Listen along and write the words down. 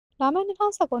လာမယ့်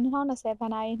2019-2020ဘ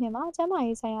ဏ္ဍာရေးနှစ်မှာကျန်းမာ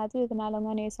ရေးဆိုင်ရာသုတေသနလုပ်င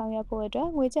န်းတွေဆောင်ရွက်ဖို့အတွက်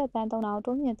ငွေကျပ်သန်း3000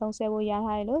တိုးမြင့်သုံးစွဲဖို့ရ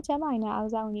ထားတယ်လို့ကျန်းမာရေးနဲ့အားက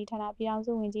စားဝန်ကြီးဌာနပြည်ထောင်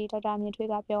စုဝန်ကြီးဒေါက်တာမြင့်ထွေး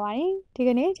ကပြောပါတယ်။ဒီက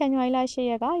နေ့ဇန်နဝါရီလ10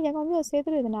ရက်ကရန်ကုန်မြို့ဆေးသု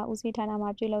တေသနဦးစီးဌာနမှာ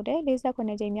ပြုလုပ်တဲ့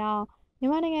48ကြိမ်မြောက်မြ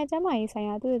န်မာနိုင်ငံကျန်းမာရေးဆိုင်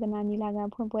ရာသုတေသနညီလာခံ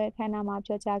ဖွင့်ပွဲအခမ်းအနားမှာ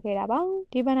ပြောကြားခဲ့တာပါ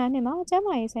။ဒီဘဏ္ဍာနှစ်မှာကျန်း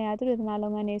မာရေးဆိုင်ရာသုတေသနလု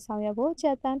ပ်ငန်းတွေဆောင်ရွက်ဖို့ကျ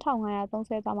ပ်သန်း1500သုံး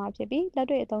စွဲသွားမှာဖြစ်ပြီးလက်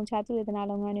တွေ့အသုံးချသုတေသန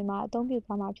လုပ်ငန်းတွေမှာအသုံးပြု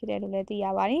သွားမှာဖြစ်တယ်လို့လည်းသိရ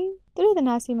ပါတယ်။သုတေသန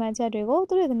စီမံချက်တွေကို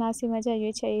သုတေသနစီမံချက်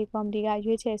ရွေးချယ်ရေးကော်မတီက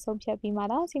ရွေးချယ်ဆုံးဖြတ်ပြီးမှ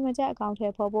သာစီမံချက်အကောင်အထ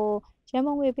ည်ဖော်ဖို့ရန်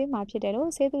ပုံငွေပေးမှာဖြစ်တယ်လို့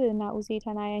ဆေးသုတေသနဦးစီး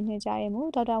ဌာနရဲ့ညွှန်ကြားရေး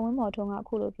မှူးဒေါက်တာဝင်းမော်ထွန်းကအ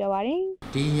ခုလိုပြောပါတယ်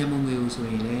။ဒီရန်ပုံငွေကိုဆို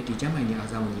ရင်လည်းဒီကျန်းမာရေးနဲ့အား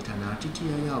ကစားဝန်ကြီးဌာနတိတိကျ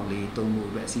ကျလေးသုံးဖို့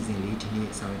အတွက်အစီအစဉ်လေးဒီနေ့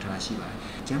ဆောင်ရွက်ထားတာရှိပါတယ်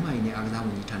။ကျန်းမာရေးနဲ့အားကစားဝ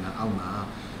န်ကြီးဌာနအောက်မှာ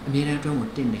အမြဲတမ်းအတွင်းကို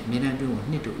တင်တဲ့အမြဲတမ်းအတွင်းကို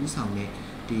နှစ်တို့ဦးဆောင်တဲ့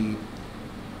ဒီ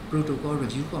protocol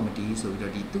review committee ဆိုပြီး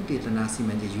တော့ဒီသုတေသနစီ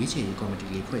မံချက်ရွေးချယ်ရေးကော်မတီ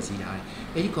လေးဖွဲ့စည်းထားတယ်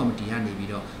။အဲဒီကော်မတီကနေပြီး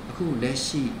တော့အခုလက်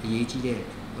ရှိအရေးကြီးတဲ့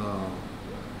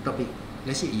topic လ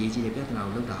က်ရှိအရေးကြီးတဲ့ပြဿနာ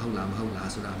ကိုလုပ်တာဟုတ်လားမဟုတ်လား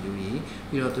ဆိုတာမျိုးတွေ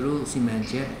ပြီးတော့သူတို့စီမံ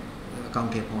ချက်အကော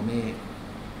င့်ထဲပေါ်မဲ့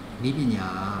နည်းပညာ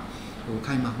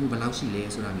ခိုင်မာမှုဘယ်လောက်ရှိလဲ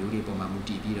ဆိုတာမျိုးတွေပေါ်မှာမူ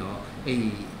တည်ပြီးတော့အဲဒီ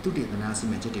သုတေသနစီ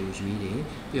မံချက်တွေကိုရွေးတယ်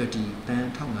ပြီးတော့ဒီတန်း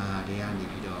1500တဲကနေ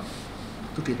ပြီးတော့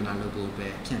သုတေသနလုပ်ဖို့အတွ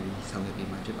က်ဖြန့်ပြီးဆောင်ရွက်ပေး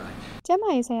မှာဖြစ်ပါတယ်။ကျန်းမာ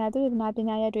ရေးဆိုင်ရာသုတေသနပ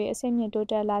ညာရပ်တွေအဆင့်မြင့်တိုး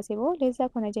တက်လာစေဖို့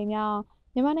48ကြိမ်မြောက်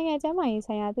မြန်မာနိုင်ငံကျန်းမာရေး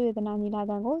ဆိုင်ရာသုတေသနညီလာ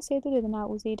ခံကိုဆေးသုတေသန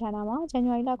ဦးစီးဌာနမှဇန်န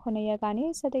ဝါရီလ9ရက်ကနေ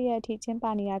17ရက်အထိကျင်းပ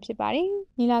နေတာဖြစ်ပါတယ်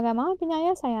။ညီလာခံမှာပညာရ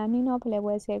ပ်ဆိုင်ရာနှီးနှောဖလှယ်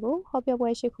ပွဲ10ခုဟောပြောပွဲ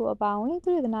10ခုအပါအဝင်သု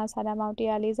တေသနစာတမ်းပေါင်း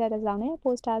141စောင်နဲ့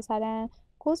ပိုစတာစာတမ်း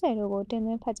90တို့ကိုတင်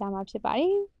သွင်းဖတ်ကြားမှာဖြစ်ပါတ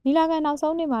ယ်။ညီလာခံနောက်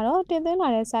ဆုံးနေ့မှာတော့တင်သွင်းလာ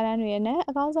တဲ့စာတမ်းတွေအနက်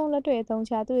အကောင်းဆုံးလက်တွေ့အသုံး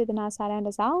ချသုတေသနစာတမ်းတ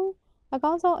စ်စောင်အ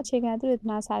ကောင်းဆုံးအခြေခံသုတေသ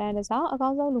နစာတမ်းတစ်စောင်အကော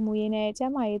င်းဆုံးလူမှုရေးနဲ့ကျ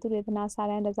န်းမာရေးသုတေသနစာ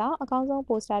တမ်းတစ်စောင်အကောင်းဆုံး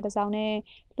ပိုစတာတစ်စောင်နဲ့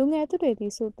လူငယ်သုတေသီ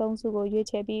စု3စုကိုရွေး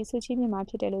ချယ်ပြီးဆုချီးမြှင့်မှာ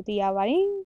ဖြစ်တယ်လို့သိရပါတယ်။